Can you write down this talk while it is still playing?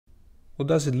What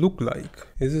does it look like?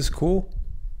 Is this cool?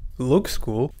 Looks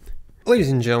cool. Ladies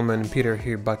and gentlemen, Peter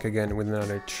here, back again with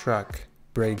another track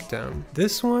breakdown.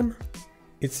 This one,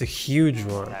 it's a huge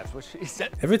one. That's what she said.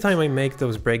 Every time I make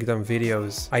those breakdown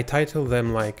videos, I title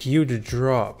them like huge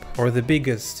drop or the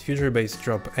biggest future bass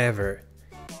drop ever.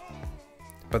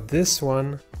 But this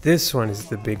one is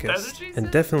the biggest and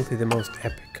definitely the most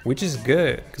epic, which is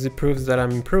good because it proves that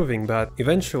I'm improving, but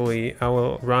eventually I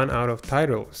will run out of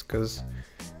titles because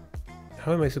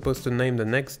how am I supposed to name the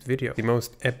next video? The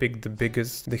most epic, the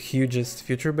biggest, the hugest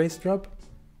future bass drop?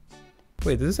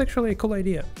 Wait, this is actually a cool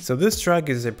idea. So this track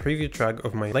is a preview track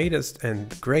of my latest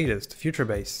and greatest future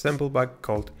bass sample pack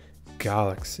called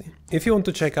Galaxy. If you want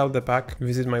to check out the pack,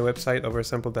 visit my website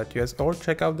oversampled.us or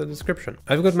check out the description.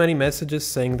 I've got many messages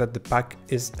saying that the pack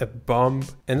is a bomb,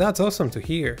 and that's awesome to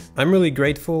hear. I'm really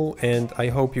grateful and I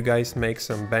hope you guys make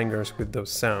some bangers with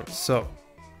those sounds. So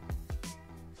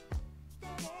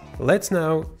let's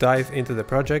now dive into the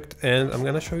project and I'm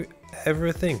gonna show you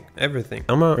everything. I'm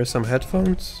gonna wear some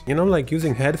headphones. You know, like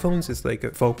using headphones is like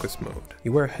a focus mode.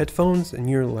 You wear headphones and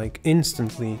you're like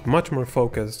instantly much more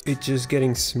focused. It's just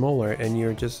getting smaller and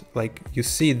you're just like, you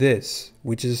see this,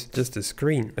 which is just a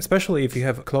screen. Especially if you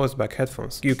have closed back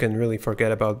headphones, you can really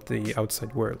forget about the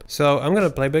outside world. So I'm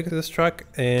gonna play back this track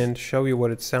and show you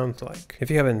what it sounds like. If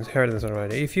you haven't heard this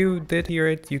already, if you did hear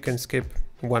it, you can skip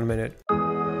 1 minute.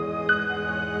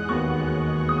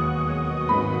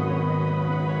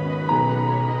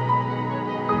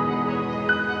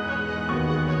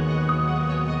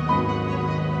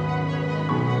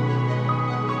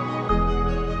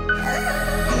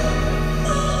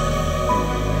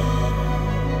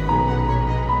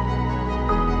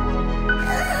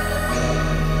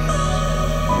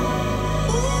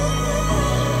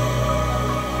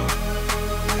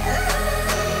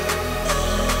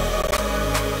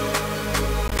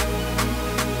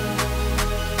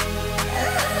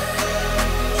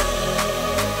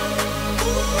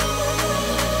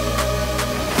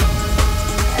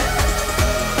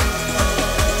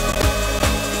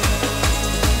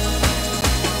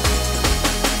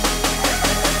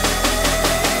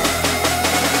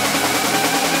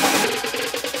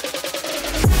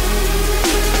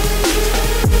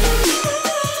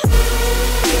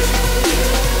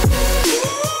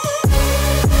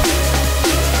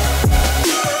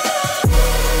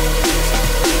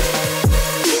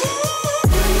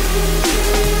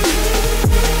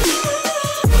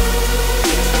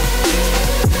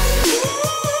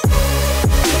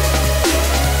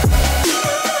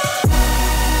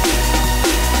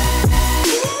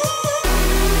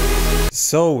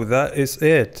 So that is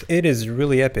it. It is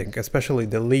really epic, especially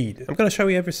the lead. I'm gonna show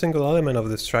you every single element of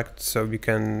this track so you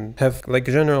can have like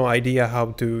a general idea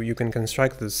how you can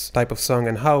construct this type of song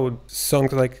and how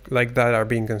songs like that are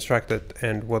being constructed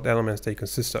and what elements they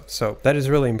consist of. So that is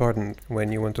really important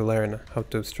when you want to learn how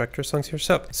to structure songs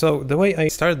yourself. So the way I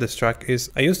started this track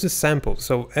is I used a sample.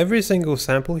 So every single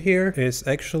sample here is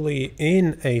actually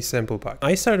in a sample pack.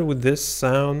 I started with this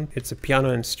sound. It's a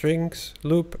piano and strings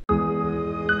loop.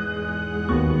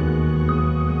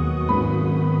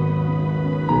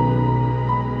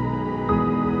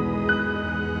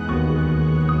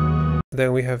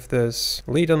 Then we have this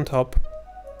lead on top.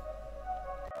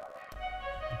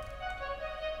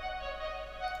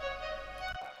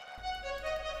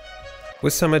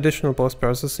 With some additional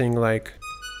post-processing like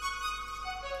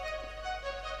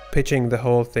pitching the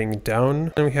whole thing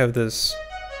down. And we have this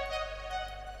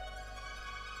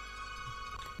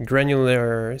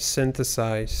granular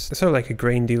synthesized, sort of like a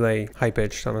grain delay,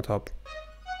 high-pitched on the top.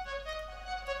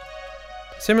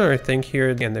 Similar thing here,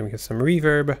 and then we have some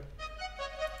reverb.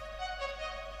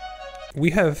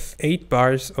 We have 8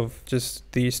 bars of just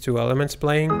these 2 elements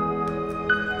playing.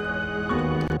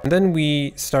 And then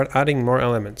we start adding more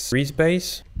elements. Rezz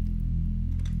bass.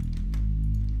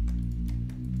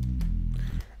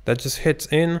 That just hits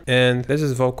in, and this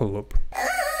is vocal loop.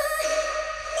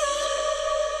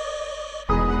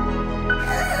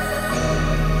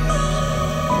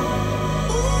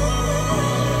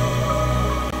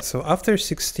 So after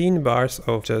 16 bars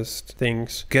of just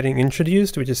things getting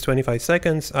introduced, which is 25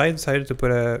 seconds, I decided to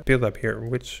put a build up here,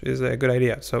 which is a good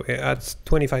idea. So it adds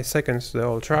 25 seconds to the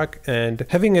whole track, and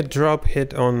having a drop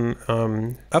hit on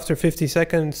after 50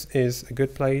 seconds is a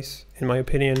good place, in my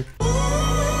opinion.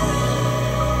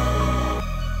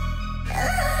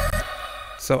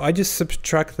 So I just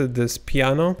subtracted this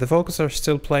piano. The vocals are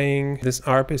still playing. This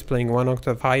arp is playing 1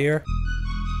 octave higher.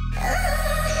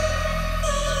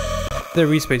 The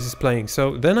Rezz bass is playing.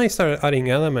 So then I started adding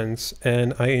elements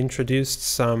and I introduced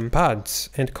some pads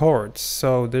and chords.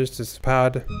 So there's this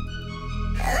pad.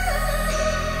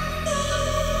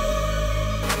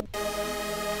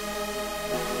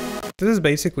 This is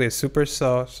basically a super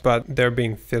sauce, but they're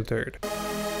being filtered.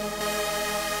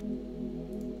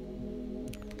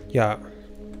 Yeah.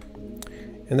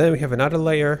 And then we have another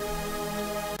layer.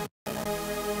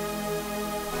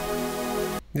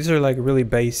 These are like really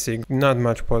basic, not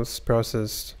much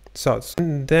post-processed sauce.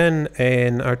 And then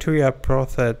an Arturia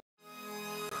Prothet.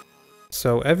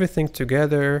 So everything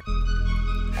together.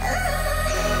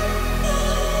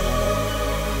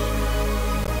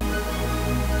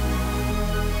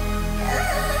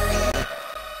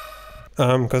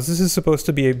 Because this is supposed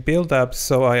to be a build-up,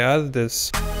 so I added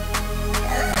this,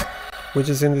 which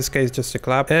is in this case just a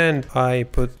clap, and I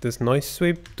put this noise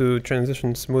sweep to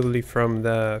transition smoothly from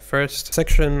the first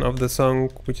section of the song,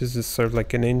 which is just sort of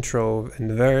like an intro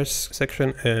and verse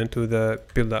section, and to the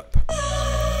build-up.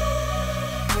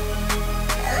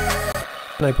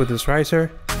 And I put this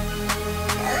riser.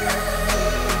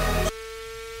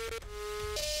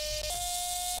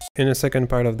 In the second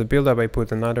part of the build-up I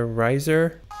put another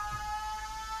riser.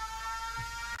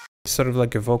 Sort of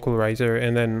like a vocal riser,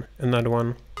 and then another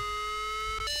one.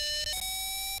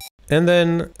 And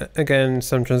then again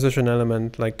some transition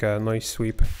element like a noise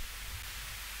sweep.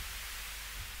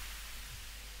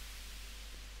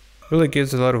 Really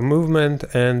gives a lot of movement.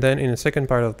 And then in the second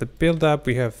part of the build-up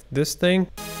we have this thing.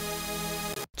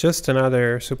 Just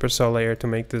another supersaw layer to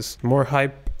make this more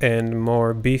hype and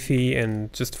more beefy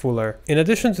and just fuller. In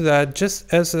addition to that,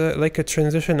 just as like a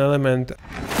transition element.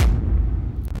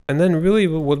 And then really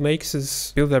what makes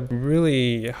this build-up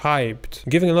really hyped,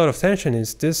 giving a lot of tension,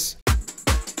 is this.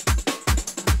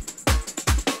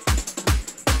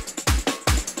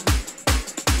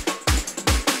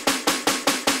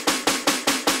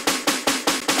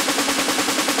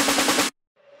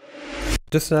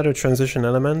 Just another transition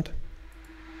element.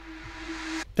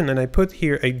 And then I put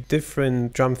here a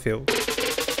different drum fill.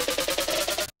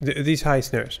 These high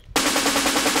snares.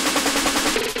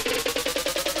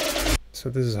 So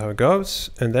this is how it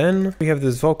goes, and then we have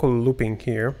this vocal looping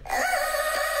here.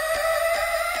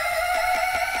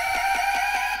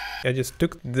 I just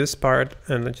took this part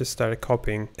and I just started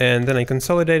copying, and then I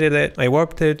consolidated it, I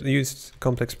warped it, used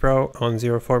Complex Pro on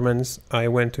 0 formants, I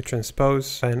went to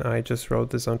transpose, and I just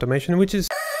wrote this automation, which is...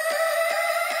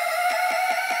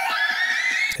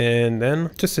 And then,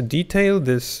 just a detail,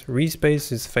 this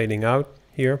respace is fading out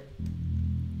here.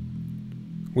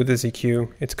 With this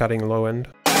EQ, it's cutting low end.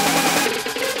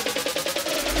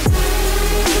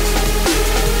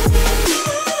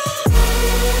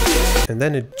 And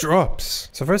then it drops.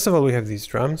 So first of all we have these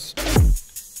drums.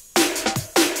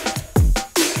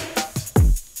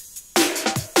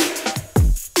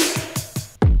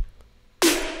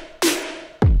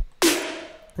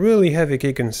 Really heavy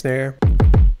kick and snare.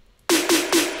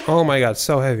 Oh my god,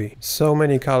 so heavy. So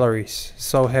many calories.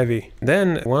 So heavy.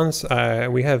 Then once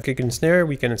we have kick and snare,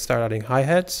 we can start adding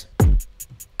hi-hats.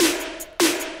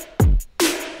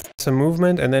 Some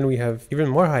movement, and then we have even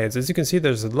more hi-hats. As you can see,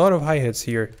 there's a lot of hi-hats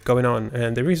here going on,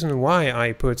 and the reason why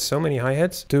I put so many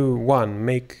hi-hats, to 1,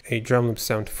 make a drum loop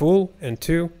sound full, and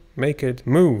 2, make it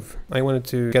move. I wanted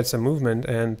to get some movement,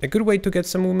 and a good way to get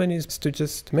some movement is to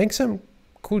just make some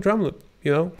cool drum loop,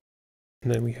 you know?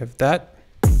 And then we have that,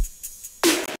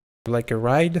 like a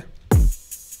ride,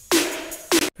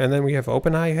 and then we have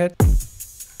open hi-hat.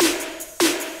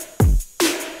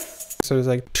 So it's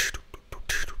like,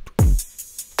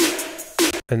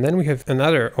 and then we have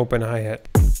another open hi-hat,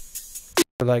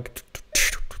 like,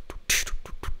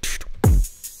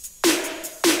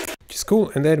 which is cool.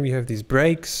 And then we have these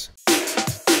breaks.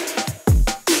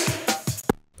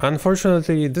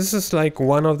 Unfortunately, this is like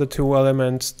one of the 2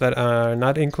 elements that are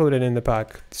not included in the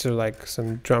pack. So like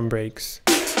some drum breaks.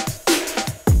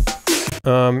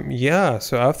 Yeah,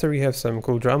 so after we have some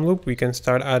cool drum loop, we can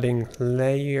start adding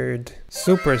layered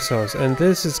supersaws, and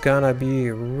this is gonna be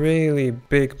a really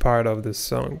big part of this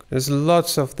song. There's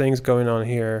lots of things going on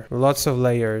here, lots of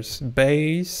layers.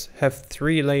 Bass have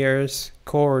 3 layers,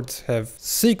 chords have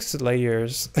 6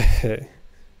 layers.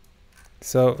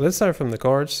 So let's start from the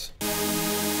chords.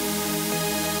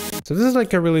 So this is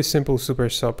like a really simple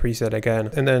supersaw preset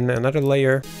again, and then another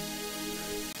layer.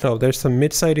 Oh, there's some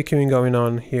mid-side EQing going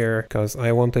on here, because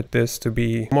I wanted this to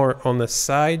be more on the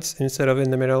sides instead of in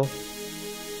the middle.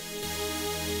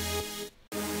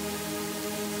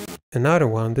 Another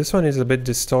one, this one is a bit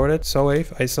distorted, so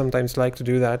if I sometimes like to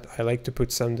do that, I like to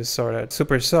put some distorted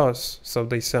supersaws, so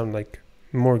they sound like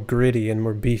more gritty and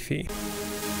more beefy.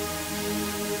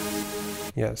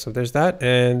 Yeah, so there's that,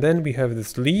 and then we have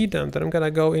this lead that I'm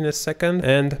gonna go in a second,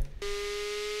 and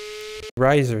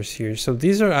risers here. So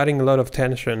these are adding a lot of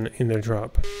tension in the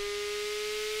drop.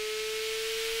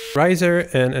 riser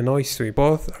and a noise sweep.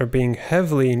 Both are being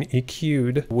heavily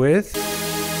EQ'd with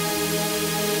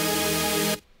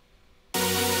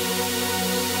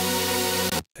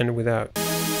and without.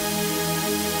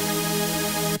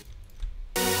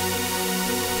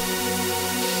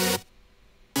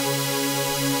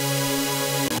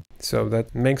 So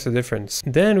that makes a difference.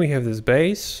 Then we have this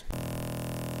bass.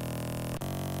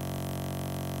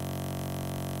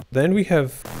 Then we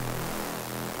have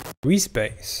Reese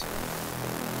bass.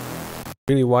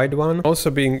 Really wide one.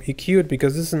 Also being EQ'd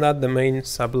because this is not the main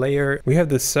sub layer. We have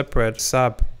this separate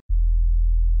sub,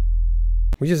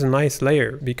 which is a nice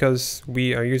layer because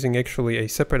we are using actually a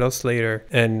separate oscillator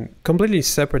and completely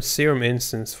separate Serum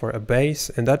instance for a bass,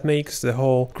 and that makes the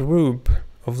whole group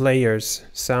of layers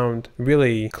sound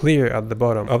really clear at the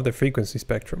bottom of the frequency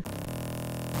spectrum.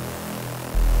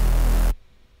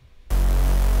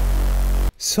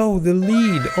 So the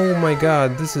lead, oh my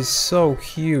god, this is so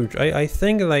huge. I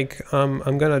think like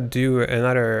I'm gonna do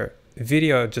another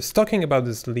video just talking about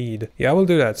this lead. Yeah, I will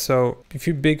do that. So if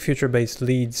you big future-based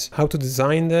leads, how to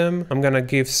design them, I'm gonna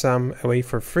give some away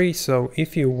for free. So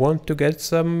if you want to get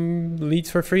some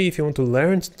leads for free, if you want to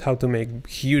learn how to make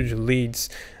huge leads,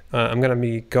 I'm gonna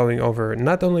be going over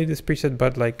not only this preset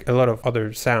but like a lot of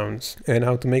other sounds and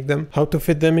how to make them, how to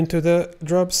fit them into the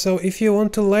drops. So if you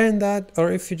want to learn that,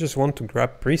 or if you just want to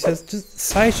grab presets, just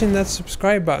smash in that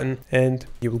subscribe button and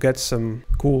you will get some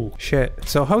cool shit.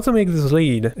 So how to make this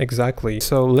lead exactly?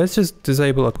 So let's just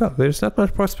disable it. Well, there's not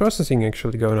much post-processing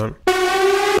actually going on.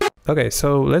 Okay,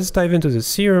 so let's dive into the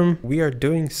Serum. We are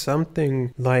doing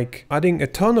something like adding a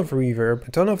ton of reverb,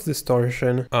 a ton of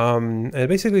distortion, and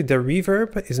basically the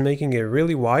reverb is making it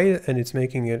really wide and it's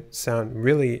making it sound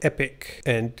really epic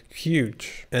and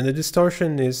huge. And the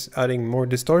distortion is adding more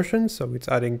distortion, so it's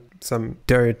adding some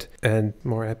dirt and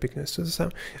more epicness to the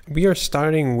sound. We are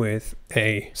starting with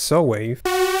a saw wave.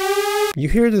 You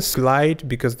hear the slide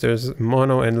because there's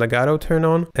mono and legato turn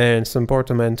on, and some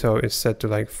portamento is set to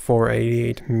like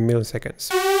 488 milliseconds.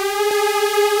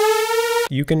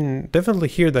 You can definitely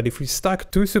hear that if we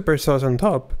stack two super saws on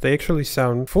top, they actually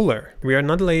sound fuller. We are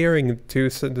not layering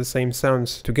the same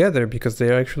sounds together because they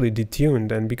are actually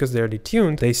detuned, and because they are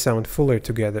detuned, they sound fuller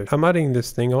together. I'm adding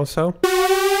this thing also,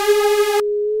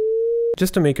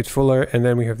 just to make it fuller, and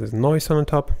then we have this noise on the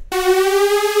top.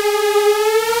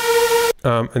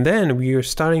 And then we are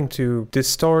starting to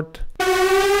distort.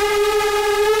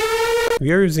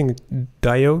 We are using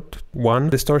diode 1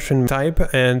 distortion type,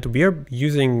 and we are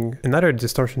using another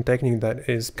distortion technique that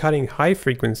is cutting high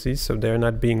frequencies so they're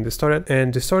not being distorted,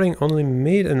 and distorting only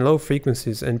mid and low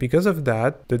frequencies. And because of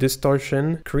that, the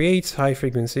distortion creates high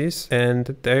frequencies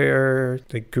and they're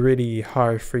the gritty,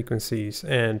 harsh frequencies,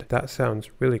 and that sounds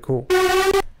really cool.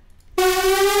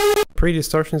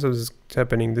 Pre-distortion, so this is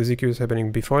happening, this EQ is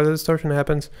happening before the distortion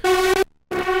happens.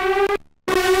 And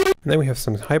then we have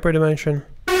some hyperdimension.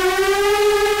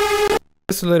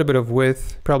 Just a little bit of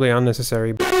width, probably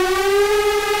unnecessary.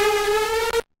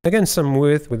 Again, some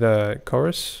width with a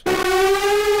chorus.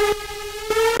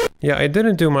 Yeah, I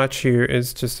didn't do much here,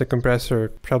 it's just a compressor,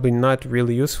 probably not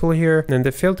really useful here. And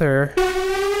the filter,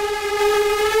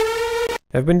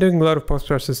 I've been doing a lot of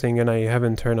post-processing and I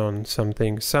haven't turned on some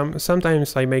things.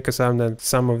 Sometimes I make a sound that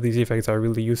some of these effects are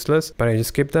really useless, but I just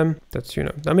skip them. That's, you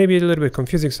know, that may be a little bit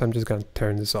confusing, so I'm just gonna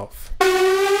turn this off.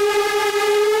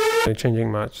 Not changing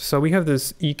much. So we have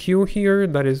this EQ here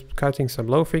that is cutting some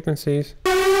low frequencies.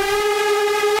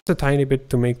 Just a tiny bit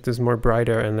to make this more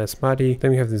brighter and less muddy.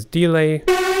 Then we have this delay.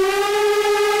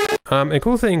 A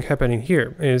cool thing happening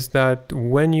here is that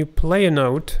when you play a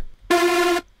note,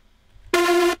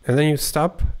 and then you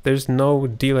stop, there's no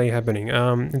delay happening.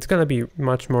 It's gonna be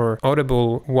much more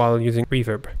audible while using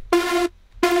reverb.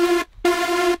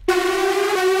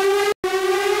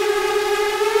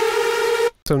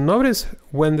 So notice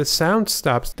when the sound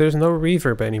stops, there's no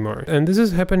reverb anymore. And this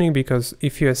is happening because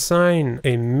if you assign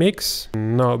a mix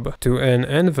knob to an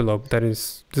envelope,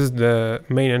 this is the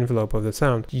main envelope of the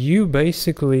sound, you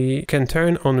basically can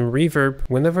turn on reverb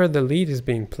whenever the lead is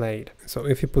being played. So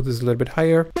if you put this a little bit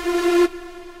higher,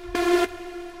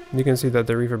 you can see that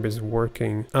the reverb is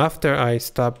working after I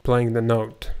stop playing the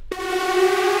note.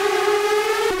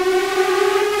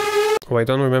 Oh, I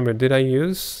don't remember, did I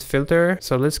use filter?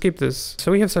 So let's keep this.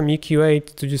 So we have some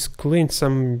EQ8 to just clean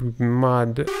some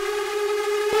mud.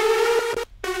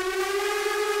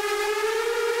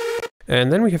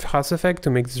 And then we have Haas effect to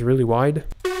make this really wide.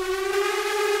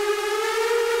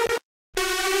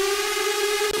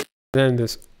 Then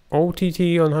this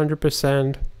OTT on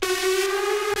 100%.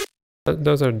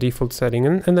 Those are default setting,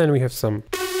 and then we have some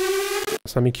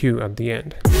EQ at the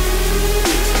end.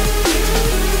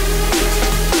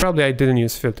 Probably I didn't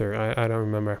use filter, I don't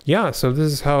remember. Yeah, so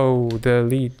this is how the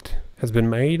lead has been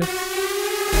made.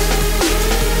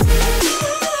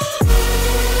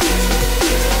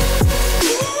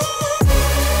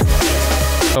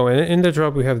 Oh, and in the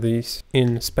drop we have these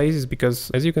in spaces because,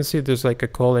 as you can see, there's like a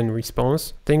call and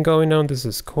response thing going on. This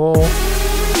is call,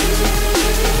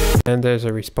 and there's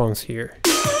a response here.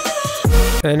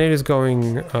 And it is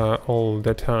going all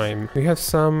the time. We have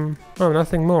some... oh,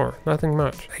 nothing more, nothing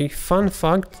much. A fun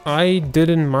fact, I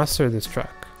didn't master this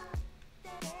track.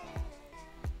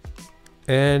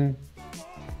 And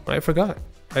I forgot.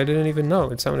 I didn't even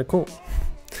know, it sounded cool.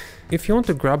 If you want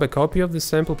to grab a copy of the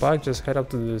sample pack, just head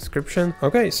up to the description.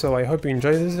 Okay, so I hope you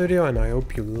enjoyed this video and I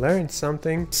hope you learned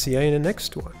something. See you in the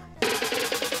next one.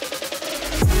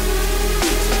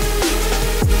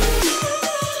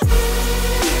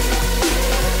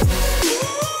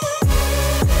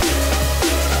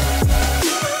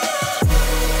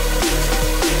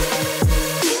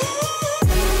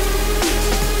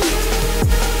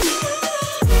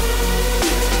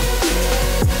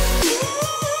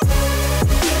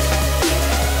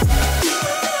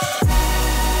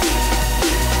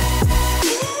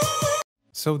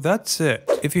 So that's it.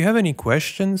 If you have any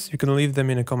questions, you can leave them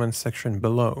in the comment section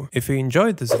below. If you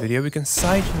enjoyed this video, you can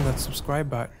side on that subscribe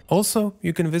button. Also,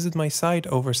 you can visit my site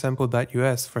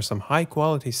oversampled.us for some high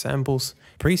quality samples,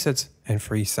 presets and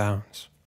free sounds.